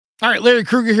All right, Larry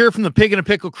Krueger here from the Pig and a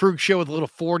Pickle Krug Show with a little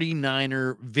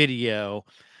 49er video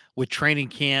with training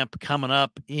camp coming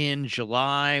up in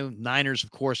July. Niners, of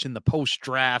course, in the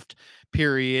post-draft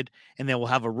period, and then we'll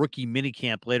have a rookie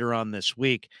minicamp later on this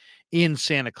week in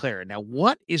Santa Clara. Now,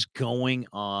 what is going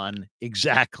on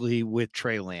exactly with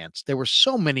Trey Lance? There were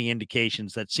so many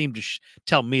indications that seemed to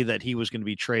tell me that he was going to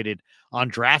be traded on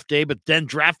draft day, but then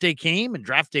draft day came and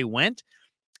draft day went,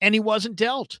 and he wasn't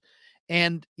dealt.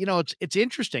 And, it's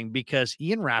interesting because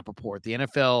Ian Rappaport, the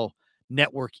NFL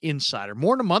Network insider,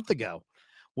 more than a month ago,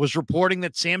 was reporting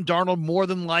that Sam Darnold more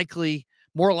likely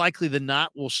than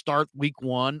not, will start week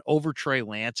one over Trey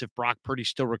Lance if Brock Purdy's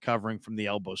still recovering from the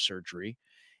elbow surgery.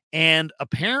 And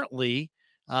apparently,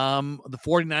 the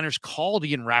 49ers called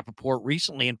Ian Rappaport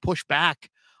recently and pushed back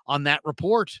on that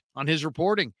report, on his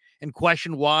reporting, and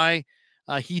questioned why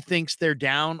he thinks they're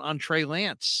down on Trey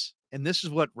Lance. And this is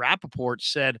what Rappaport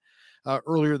said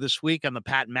earlier this week on the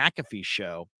Pat McAfee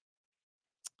show.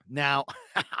 Now,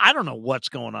 I don't know what's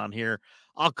going on here.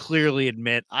 I'll clearly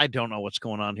admit I don't know what's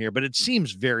going on here, but it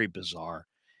seems very bizarre.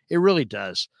 It really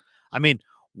does. I mean,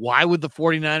 why would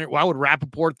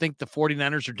Rappaport think the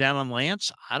 49ers are down on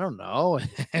Lance? I don't know.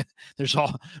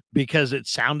 Because it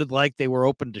sounded like they were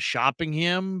open to shopping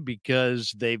him,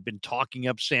 because they've been talking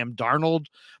up Sam Darnold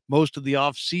most of the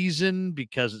offseason,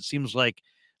 because it seems like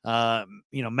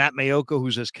Matt Mayoko,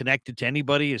 who's as connected to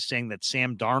anybody, is saying that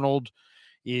Sam Darnold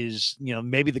is,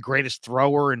 maybe the greatest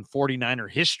thrower in 49er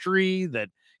history, that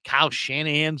Kyle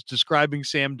Shanahan's describing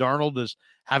Sam Darnold as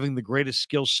having the greatest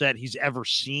skill set he's ever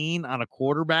seen on a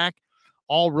quarterback.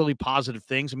 All really positive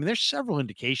things. I mean, there's several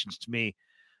indications to me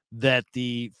that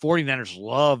the 49ers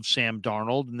love Sam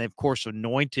Darnold, and they've, of course,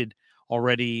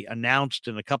 already announced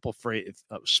in a couple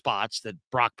spots that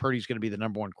Brock Purdy's going to be the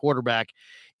number one quarterback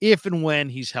if and when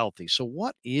he's healthy. So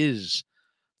what is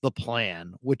the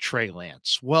plan with Trey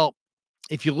Lance? Well,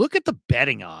 if you look at the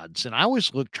betting odds, and I always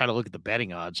try to look at the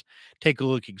betting odds, take a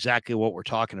look exactly what we're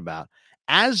talking about.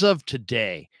 As of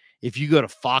today, if you go to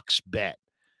Fox Bet,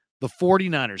 the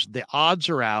 49ers, the odds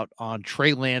are out on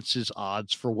Trey Lance's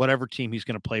odds for whatever team he's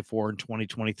going to play for in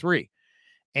 2023.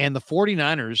 And the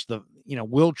 49ers,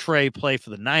 will Trey play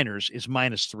for the Niners is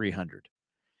minus 300.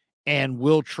 And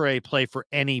will Trey play for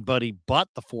anybody but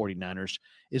the 49ers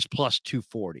is plus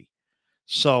 240.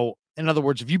 So, in other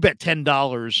words, if you bet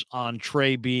 $10 on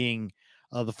Trey being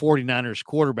the 49ers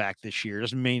quarterback this year,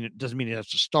 doesn't mean he has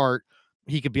to start.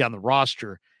 He could be on the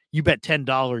roster. You bet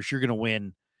 $10, you're going to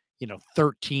win,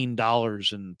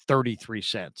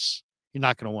 $13.33. You're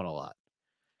not going to win a lot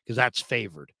because that's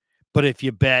favored. But if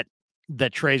you bet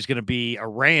that Trey's going to be a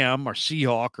Ram or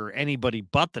Seahawk or anybody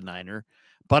but the Niner,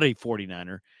 but a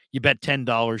 49er, you bet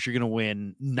 $10, you're going to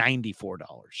win $94.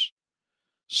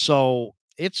 So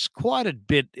it's quite a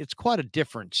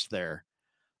difference there.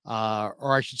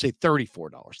 Or I should say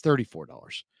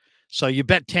 $34. So you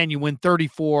bet 10, you win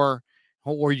 34,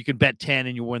 or you can bet 10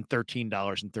 and you win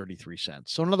 $13.33.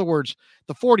 So in other words,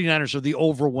 the 49ers are the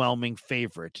overwhelming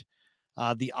favorite.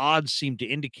 The odds seem to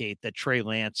indicate that Trey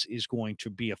Lance is going to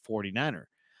be a 49er.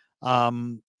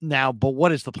 Now, but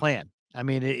what is the plan? I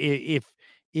mean,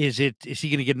 is he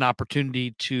going to get an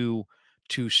opportunity to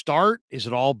start? Is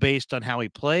it all based on how he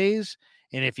plays?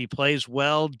 And if he plays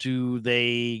well, do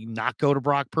they not go to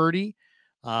Brock Purdy?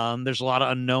 There's a lot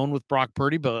of unknown with Brock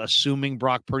Purdy, but assuming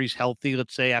Brock Purdy's healthy,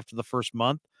 let's say after the first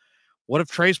month, what if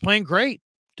Trey's playing great?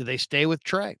 Do they stay with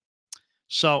Trey?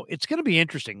 So it's going to be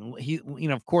interesting.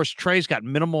 Of course, Trey's got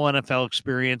minimal NFL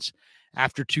experience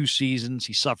after 2 seasons.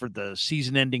 He suffered the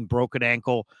season-ending broken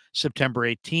ankle September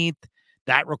 18th.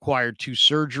 That required 2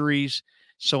 surgeries.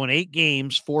 So in 8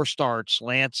 games, 4 starts,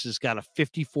 Lance has got a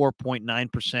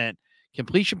 54.9%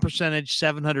 completion percentage,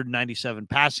 797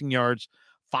 passing yards,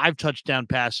 5 touchdown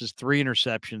passes, 3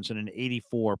 interceptions, and an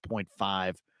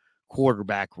 84.5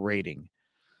 quarterback rating.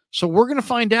 So we're going to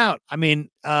find out. I mean,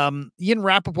 Ian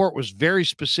Rappaport was very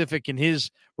specific in his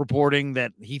reporting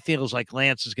that he feels like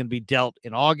Lance is going to be dealt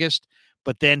in August,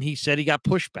 but then he said he got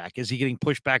pushback. Is he getting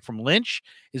pushback from Lynch?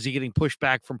 Is he getting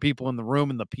pushback from people in the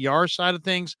room in the PR side of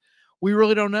things? We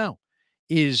really don't know.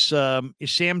 Is Sam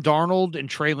Darnold and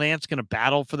Trey Lance going to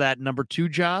battle for that number 2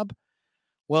 job?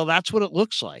 Well, that's what it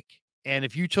looks like. And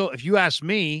if you ask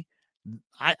me,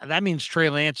 that means Trey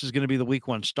Lance is going to be the week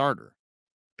 1 starter,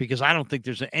 because I don't think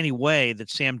there's any way that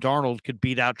Sam Darnold could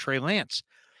beat out Trey Lance.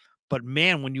 But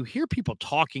man, when you hear people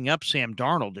talking up Sam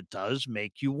Darnold, it does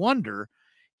make you wonder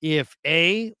if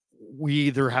we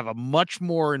either have a much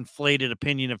more inflated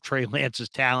opinion of Trey Lance's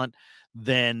talent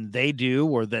than they do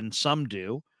or than some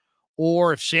do,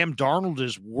 or if Sam Darnold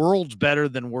is worlds better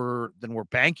than we're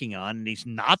banking on, and he's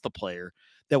not the player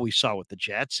that we saw with the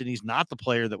Jets, and he's not the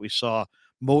player that we saw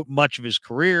much of his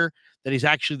career, that he's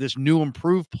actually this new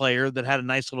improved player that had a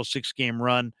nice little 6-game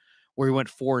run where he went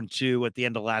 4-2 at the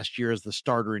end of last year as the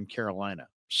starter in Carolina.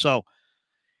 So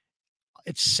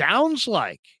it sounds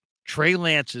like Trey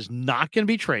Lance is not going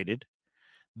to be traded,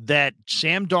 that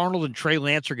Sam Darnold and Trey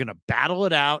Lance are going to battle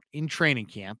it out in training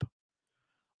camp.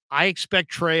 I expect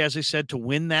Trey, as I said, to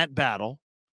win that battle.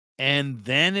 And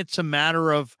then it's a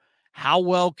matter of how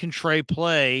well can Trey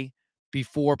play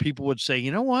before people would say,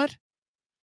 you know what?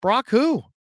 Brock who?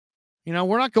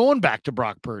 We're not going back to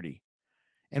Brock Purdy.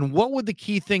 And what would the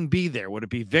key thing be there? Would it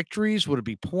be victories? Would it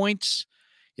be points?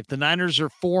 If the Niners are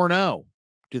 4-0,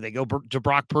 do they go to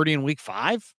Brock Purdy in week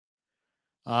 5?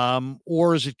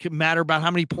 Or does it matter about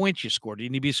how many points you scored? Do you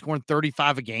need to be scoring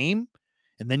 35 a game?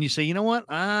 And then you say, you know what?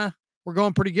 We're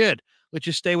going pretty good. Let's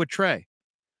just stay with Trey.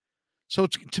 So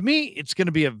to me, it's going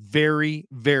to be a very,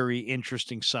 very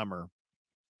interesting summer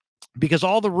because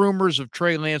all the rumors of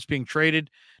Trey Lance being traded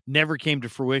never came to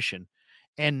fruition.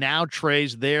 And now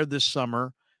Trey's there this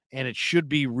summer, and it should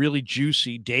be really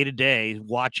juicy day to day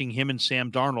watching him and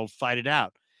Sam Darnold fight it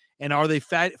out. And are they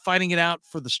fighting it out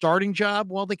for the starting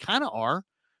job? Well, they kind of are,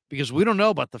 because we don't know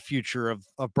about the future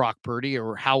of Brock Purdy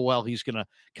or how well he's going to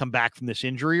come back from this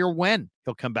injury or when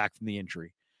he'll come back from the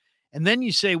injury. And then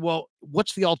you say, well,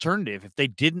 what's the alternative? If they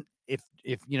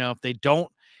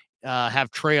don't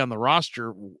have Trey on the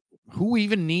roster, who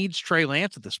even needs Trey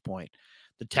Lance at this point?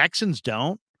 The Texans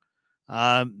don't.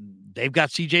 They've got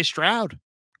CJ Stroud.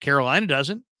 Carolina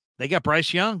doesn't. They got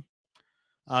Bryce Young.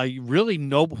 You really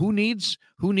know who needs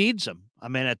them. I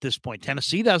mean, at this point,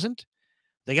 Tennessee doesn't.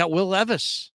 They got Will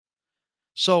Levis.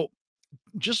 So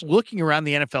just looking around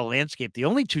the NFL landscape, the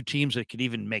only two teams that could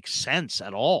even make sense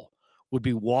at all would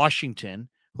be Washington,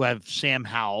 who have Sam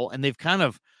Howell, and they've kind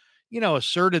of,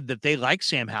 asserted that they like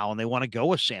Sam Howell and they want to go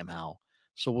with Sam Howell.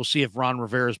 So we'll see if Ron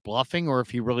Rivera is bluffing or if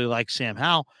he really likes Sam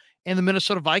Howell. And the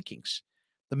Minnesota Vikings.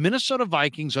 The Minnesota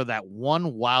Vikings are that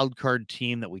one wild card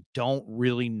team that we don't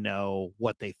really know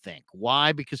what they think.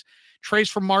 Why? Because Trey's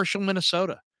from Marshall,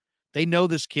 Minnesota. They know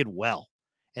this kid well.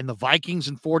 And the Vikings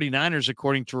and 49ers,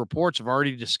 according to reports, have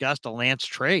already discussed a Lance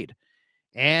trade.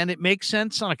 And it makes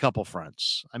sense on a couple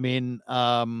fronts. I mean,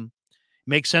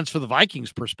 makes sense for the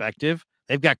Vikings perspective.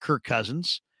 They've got Kirk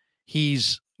Cousins.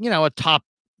 He's, a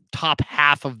top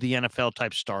half of the NFL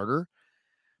type starter.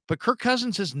 But Kirk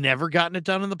Cousins has never gotten it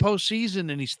done in the postseason,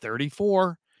 and he's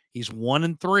 34. He's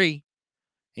 1-3. And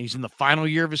he's in the final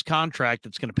year of his contract.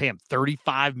 It's going to pay him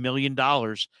 $35 million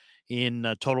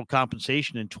in total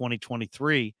compensation in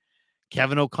 2023.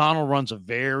 Kevin O'Connell runs a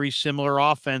very similar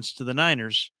offense to the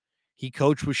Niners. He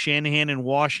coached with Shanahan in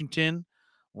Washington.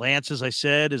 Lance, as I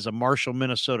said, is a Marshall,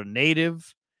 Minnesota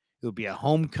native. It would be a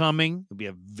homecoming. It would be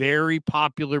a very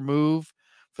popular move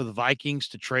for the Vikings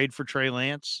to trade for Trey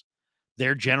Lance.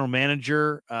 Their general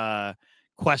manager,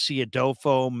 Kwesi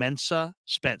Adolfo-Mensah,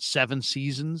 spent 7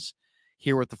 seasons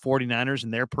here with the 49ers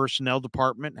in their personnel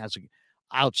department, has an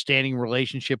outstanding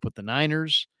relationship with the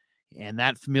Niners, and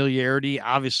that familiarity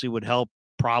obviously would help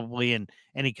probably in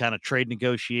any kind of trade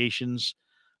negotiations,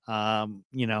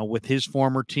 with his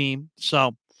former team.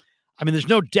 So, I mean, there's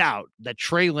no doubt that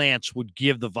Trey Lance would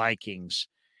give the Vikings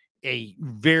a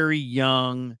very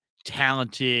young,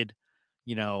 talented,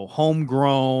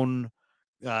 homegrown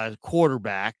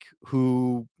quarterback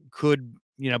who could,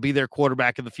 be their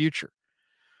quarterback of the future.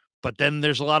 But then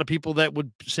there's a lot of people that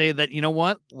would say that, you know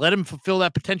what, let him fulfill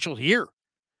that potential here.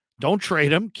 Don't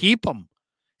trade him, keep him,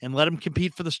 and let him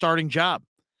compete for the starting job.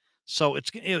 So it's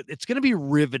going to be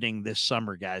riveting this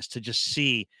summer, guys, to just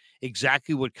see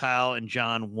exactly what Kyle and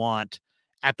John want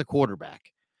at the quarterback.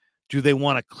 Do they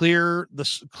want to clear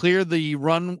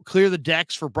the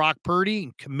decks for Brock Purdy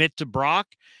and commit to Brock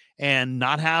and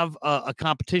not have a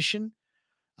competition,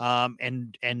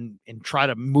 and try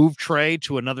to move Trey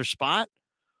to another spot?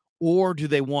 Or do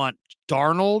they want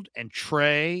Darnold and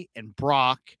Trey and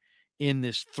Brock in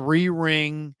this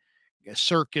 3-ring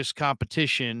circus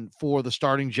competition for the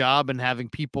starting job and having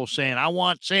people saying, I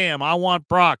want Sam, I want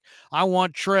Brock, I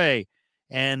want Trey.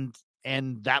 And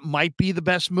that might be the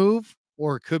best move,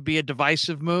 or it could be a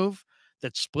divisive move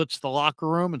that splits the locker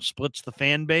room and splits the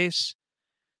fan base.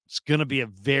 It's going to be a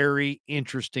very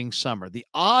interesting summer. The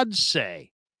odds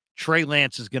say Trey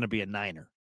Lance is going to be a Niner.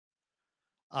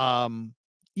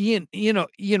 Ian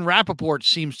Rappaport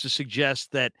seems to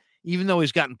suggest that even though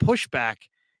he's gotten pushback,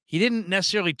 he didn't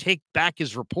necessarily take back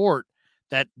his report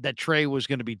that Trey was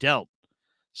going to be dealt.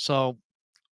 So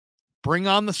bring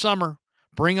on the summer,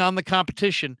 bring on the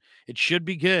competition. It should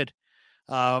be good.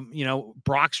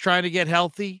 Brock's trying to get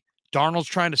healthy. Darnold's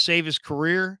trying to save his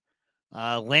career.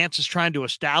 Lance is trying to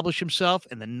establish himself,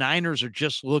 and the Niners are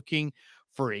just looking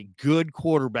for a good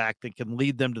quarterback that can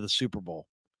lead them to the Super Bowl.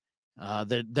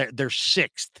 They're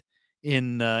sixth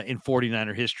in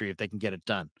 49er history if they can get it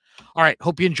done. All right.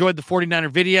 Hope you enjoyed the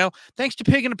 49er video. Thanks to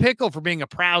Pig and a Pickle for being a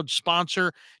proud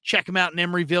sponsor. Check them out in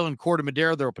Emeryville and Corte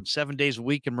Madera. They're open 7 days a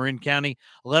week in Marin County,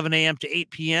 11 a.m. to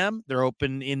 8 p.m. They're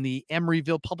open in the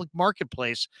Emeryville Public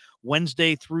Marketplace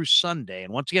Wednesday through Sunday.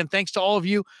 And once again, thanks to all of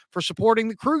you for supporting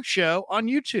the Krug Show on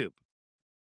YouTube.